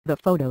The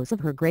photos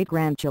of her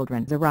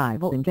great-grandchildren's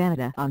arrival in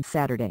Canada on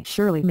Saturday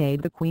surely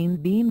made the Queen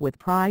beam with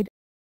pride.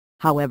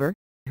 However,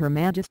 Her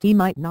Majesty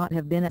might not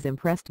have been as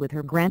impressed with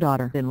her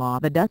granddaughter-in-law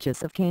the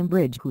Duchess of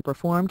Cambridge, who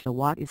performed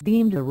what is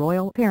deemed a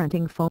royal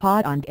parenting faux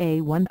pas on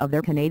day one of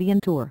their Canadian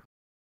tour.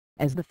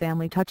 As the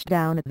family touched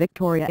down at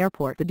Victoria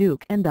Airport, the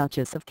Duke and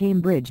Duchess of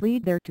Cambridge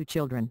lead their two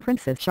children,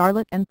 Princess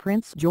Charlotte and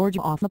Prince George,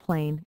 off the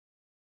plane.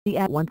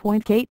 At one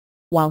point Kate,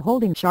 while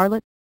holding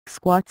Charlotte,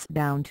 squats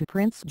down to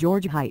Prince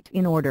George's height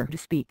in order to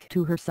speak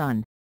to her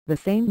son, the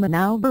same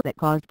maneuver that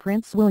caused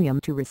Prince William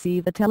to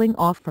receive a telling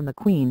off from the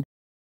Queen.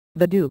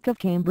 The Duke of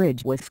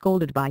Cambridge was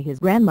scolded by his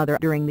grandmother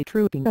during the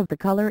Trooping of the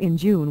Colour in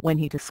June when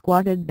he too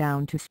squatted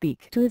down to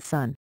speak to his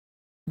son.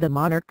 The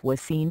monarch was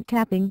seen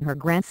tapping her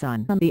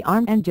grandson on the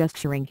arm and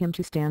gesturing him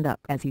to stand up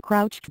as he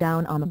crouched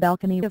down on the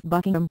balcony of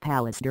Buckingham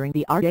Palace during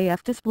the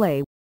RAF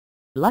display.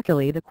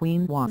 Luckily, the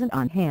Queen wasn't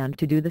on hand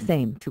to do the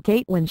same to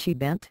Kate when she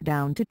bent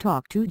down to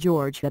talk to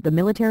George at the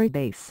military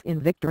base in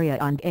Victoria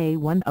on day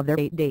one of their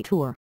 8-day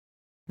tour.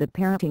 The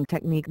parenting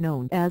technique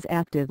known as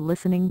active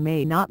listening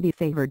may not be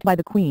favored by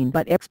the Queen,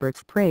 but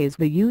experts praise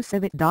the use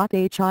of it.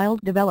 A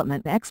child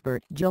development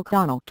expert Jill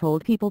Connell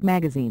told People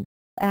magazine,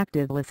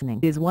 "Active listening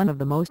is one of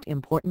the most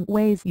important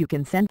ways you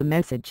can send the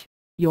message,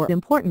 'You're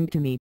important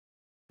to me.'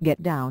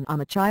 Get down on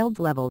the child's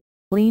level,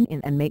 lean in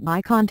and make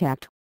eye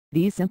contact.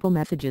 These simple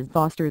messages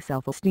foster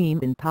self-esteem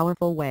in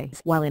powerful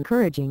ways while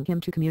encouraging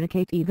him to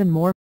communicate even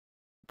more."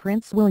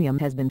 Prince William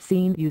has been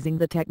seen using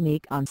the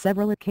technique on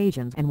several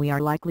occasions, and we are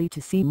likely to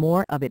see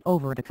more of it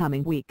over the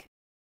coming week.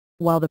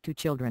 While the two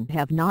children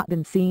have not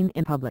been seen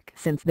in public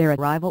since their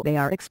arrival, they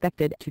are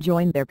expected to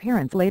join their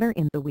parents later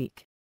in the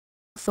week.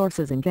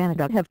 Sources in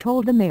Canada have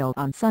told the Mail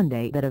on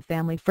Sunday that a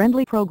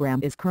family-friendly program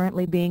is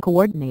currently being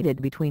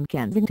coordinated between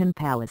Kensington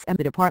Palace and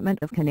the Department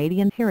of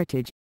Canadian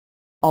Heritage.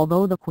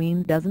 Although the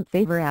Queen doesn't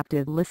favor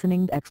active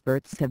listening,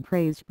 experts have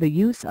praised the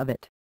use of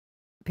it.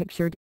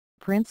 Pictured,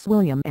 Prince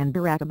William and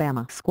Barack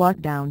Obama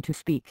squat down to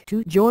speak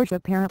to George.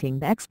 A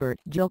parenting expert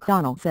Jill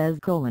Connell says,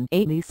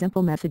 "These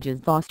simple messages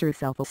foster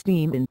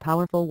self-esteem in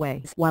powerful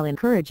ways while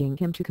encouraging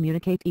him to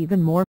communicate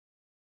even more."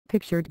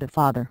 Pictured, the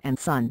father and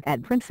son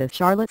at Princess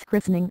Charlotte's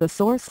christening. The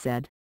source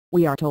said,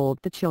 "We are told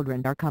the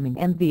children are coming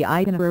and the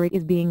itinerary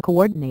is being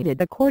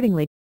coordinated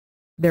accordingly.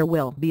 There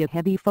will be a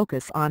heavy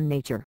focus on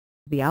nature,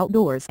 the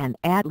outdoors, and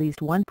at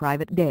least one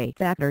private day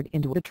factored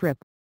into the trip.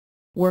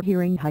 We're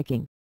hearing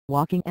hiking,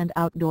 walking and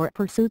outdoor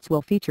pursuits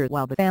will feature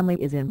while the family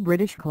is in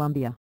British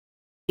Columbia."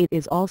 It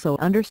is also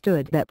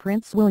understood that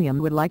Prince William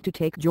would like to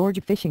take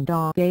George fishing.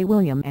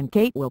 William and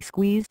Kate will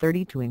squeeze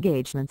 32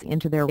 engagements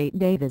into their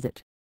 8-day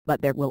visit,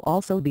 but there will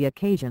also be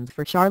occasions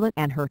for Charlotte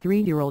and her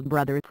 3-year-old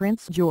brother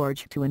Prince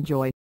George to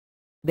enjoy.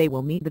 They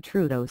will meet the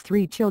Trudeau's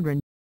 3 children,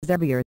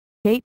 Xavier,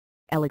 Kate,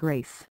 Ella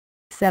Grace,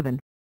 7,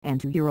 and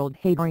 2-year-old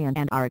Hadrian,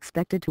 and are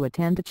expected to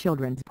attend a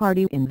children's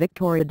party in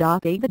Victoria.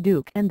 The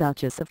Duke and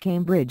Duchess of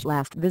Cambridge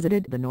last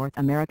visited the North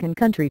American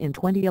country in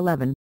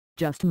 2011,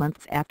 just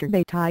months after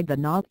they tied the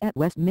knot at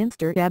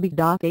Westminster Abbey.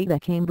 The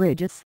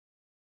Cambridges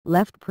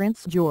left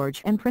Prince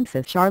George and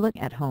Princess Charlotte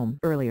at home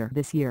earlier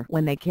this year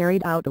when they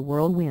carried out a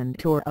whirlwind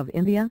tour of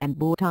India and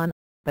Bhutan,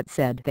 but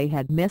said they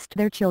had missed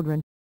their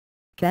children.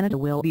 Canada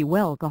will be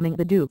welcoming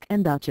the Duke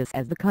and Duchess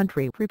as the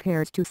country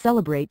prepares to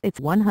celebrate its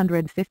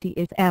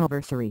 150th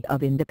anniversary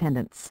of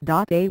independence.